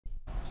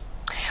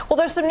Well,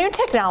 there's some new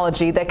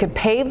technology that could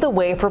pave the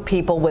way for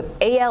people with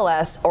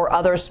ALS or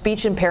other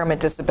speech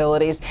impairment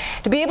disabilities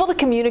to be able to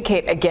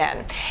communicate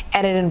again,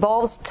 and it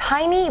involves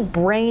tiny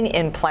brain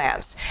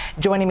implants.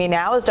 Joining me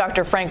now is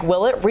Dr. Frank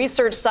Willett,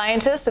 research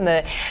scientist in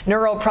the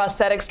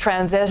Neuroprosthetics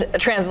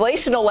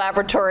Translational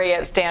Laboratory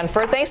at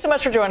Stanford. Thanks so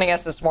much for joining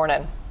us this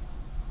morning.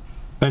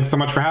 Thanks so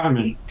much for having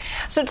me.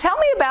 So tell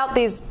me about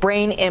these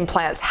brain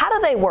implants. How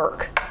do they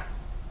work?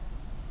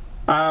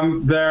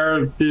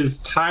 They're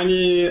these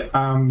tiny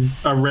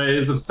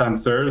arrays of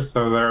sensors,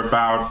 so they're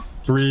about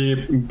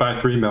 3 by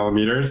 3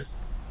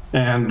 millimeters,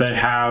 and they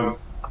have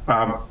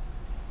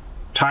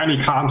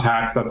tiny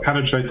contacts that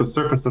penetrate the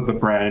surface of the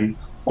brain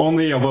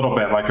only a little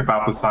bit, like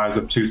about the size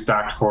of 2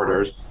 stacked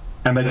quarters.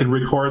 And they can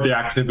record the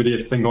activity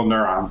of single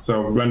neurons.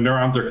 So when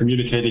neurons are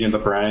communicating in the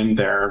brain,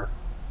 they're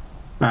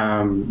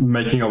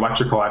making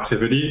electrical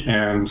activity,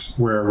 and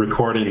we're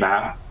recording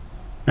that.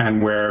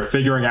 And we're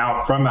figuring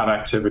out from that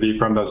activity,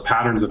 from those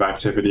patterns of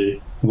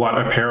activity, what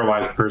a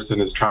paralyzed person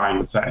is trying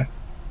to say.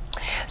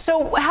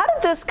 So how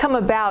did this come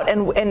about,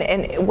 and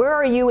where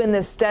are you in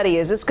this study?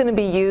 Is this going to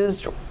be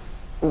used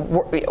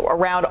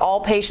around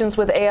all patients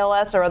with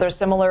ALS or other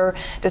similar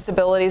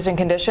disabilities and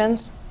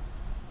conditions?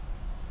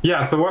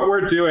 Yeah, so what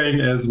we're doing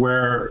is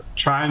we're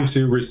trying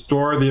to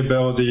restore the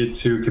ability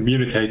to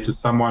communicate to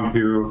someone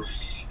who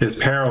is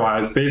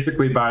paralyzed,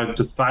 basically by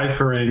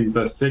deciphering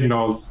the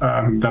signals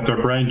that their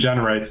brain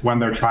generates when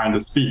they're trying to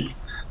speak.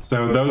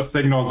 So those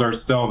signals are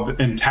still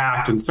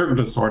intact in certain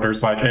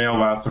disorders like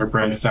ALS or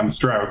brainstem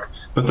stroke,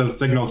 but those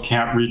signals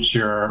can't reach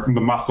the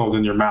muscles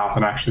in your mouth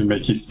and actually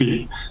make you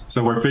speak.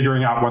 So we're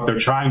figuring out what they're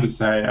trying to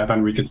say, and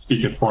then we can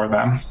speak it for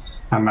them.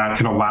 And that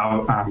can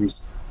allow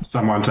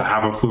someone to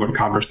have a fluent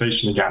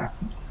conversation again.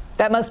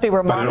 That must be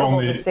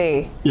remarkable to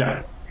see.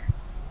 Yeah.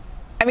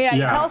 I mean,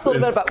 tell us a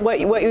little bit about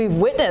what you've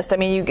witnessed. I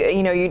mean,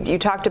 you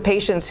talk to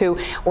patients who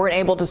weren't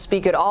able to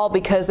speak at all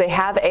because they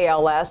have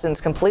ALS and it's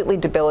completely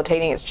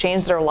debilitating. It's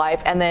changed their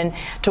life. And then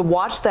to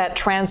watch that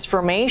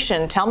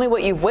transformation, tell me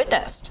what you've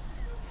witnessed.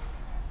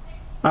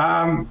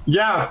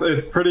 Yeah,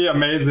 it's pretty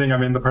amazing. I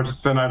mean, the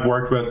participant I've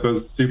worked with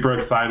was super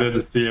excited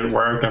to see it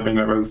work. I mean,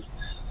 it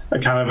was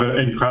kind of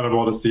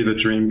incredible to see the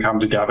dream come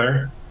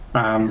together.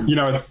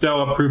 It's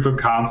still a proof of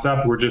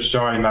concept. We're just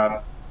showing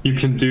that you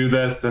can do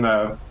this in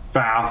a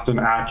fast and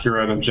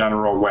accurate and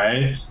general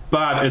way,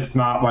 but it's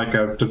not like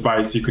a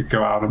device you could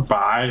go out and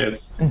buy.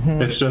 It's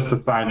just a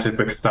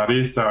scientific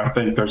study. So I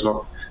think there's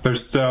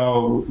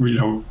still,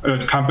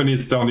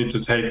 companies still need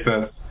to take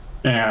this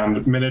and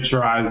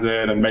miniaturize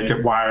it and make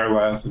it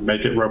wireless and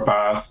make it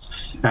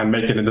robust and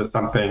make it into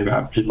something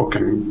that people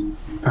can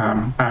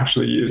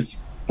actually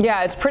use.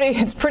 Yeah, it's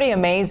pretty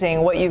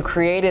amazing what you've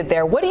created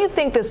there. What do you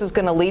think this is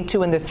going to lead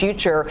to in the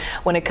future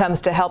when it comes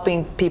to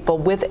helping people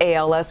with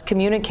ALS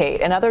communicate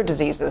and other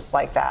diseases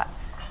like that?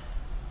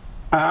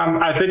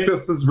 I think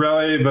this is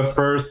really the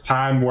first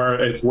time where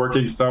it's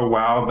working so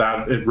well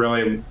that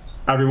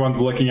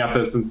everyone's looking at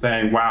this and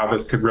saying, wow,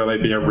 this could really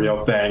be a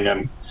real thing.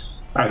 And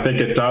I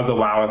think it does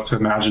allow us to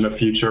imagine a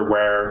future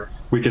where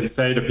we could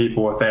say to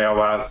people with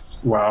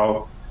ALS,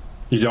 well,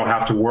 you don't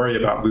have to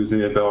worry about losing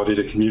the ability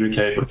to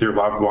communicate with your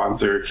loved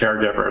ones or your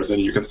caregivers,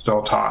 and you can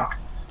still talk.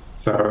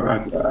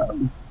 So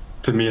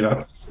to me,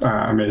 that's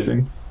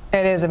amazing.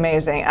 It is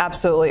amazing.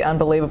 Absolutely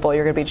unbelievable.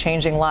 You're going to be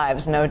changing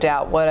lives, no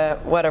doubt. What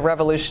a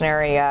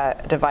revolutionary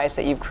device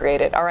that you've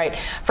created. All right,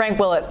 Frank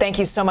Willett, thank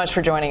you so much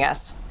for joining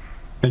us.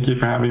 Thank you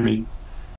for having me.